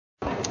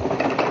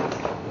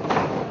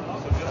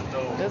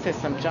Those are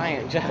some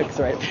giant jugs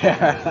right there.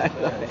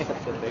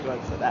 That's the big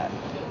ones for that.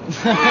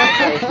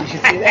 Did you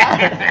see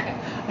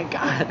that? My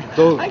God.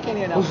 I can't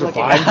even Those are look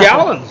 5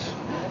 gallons.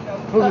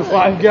 Those are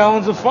 5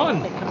 gallons of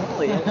fun.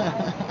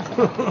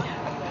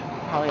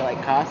 Probably like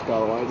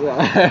Costco ones.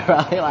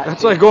 Probably like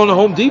That's like going to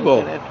Home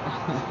Depot.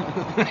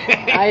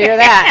 I hear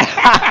that.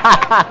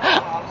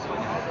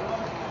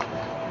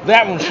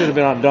 That one should have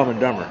been on Dumb and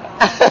Dumber.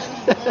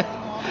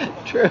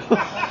 True.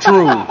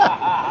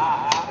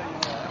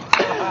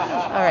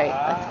 All right,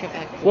 let's get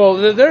back to Well,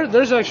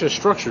 there's actually a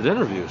structured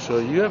interview, so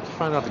you have to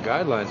find out the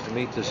guidelines to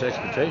meet this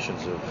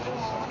expectations of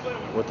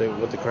what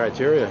the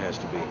criteria has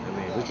to be. I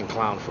mean, we can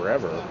clown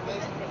forever.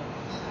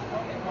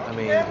 I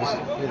mean,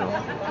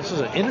 this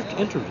is an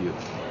interview.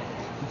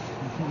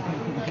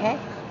 Okay.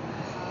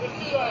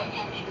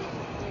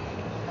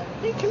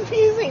 You're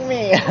confusing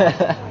me.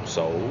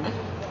 So?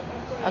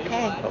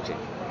 Okay.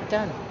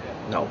 Done.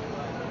 No.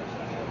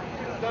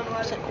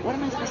 So what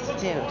am I supposed to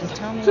do? Just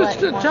tell me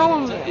Just what you want tell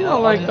me to them,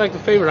 do. like the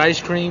favorite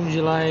ice creams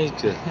you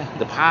like,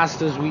 the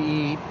pastas we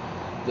eat,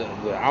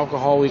 the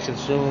alcohol we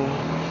consume,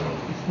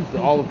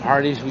 all the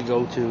parties we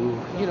go to.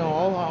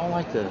 All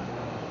like the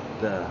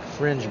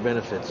fringe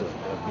benefits of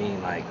being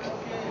like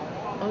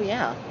Oh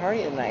yeah,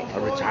 party at night. a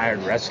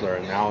retired wrestler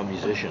and now a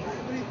musician.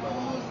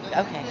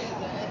 Okay.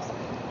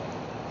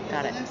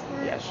 Got it.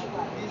 Yes.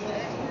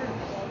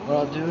 What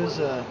I'll do is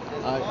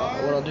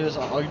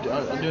I'll do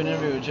an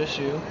interview with just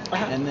you,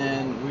 and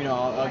then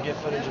I'll get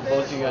footage of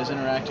both of you guys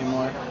interacting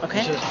more.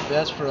 Okay.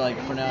 That's for now.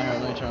 Here,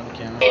 let me turn on the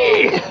camera.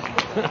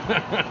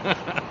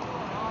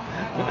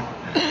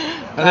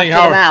 I think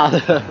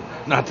Howard.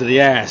 Not to the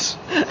ass.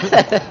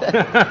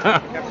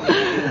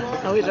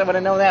 I wish I would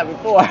have known that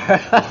before.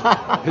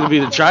 It'll be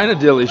the Chyna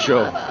Dilly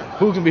show.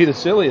 Who can be the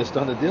silliest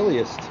on the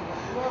dilliest?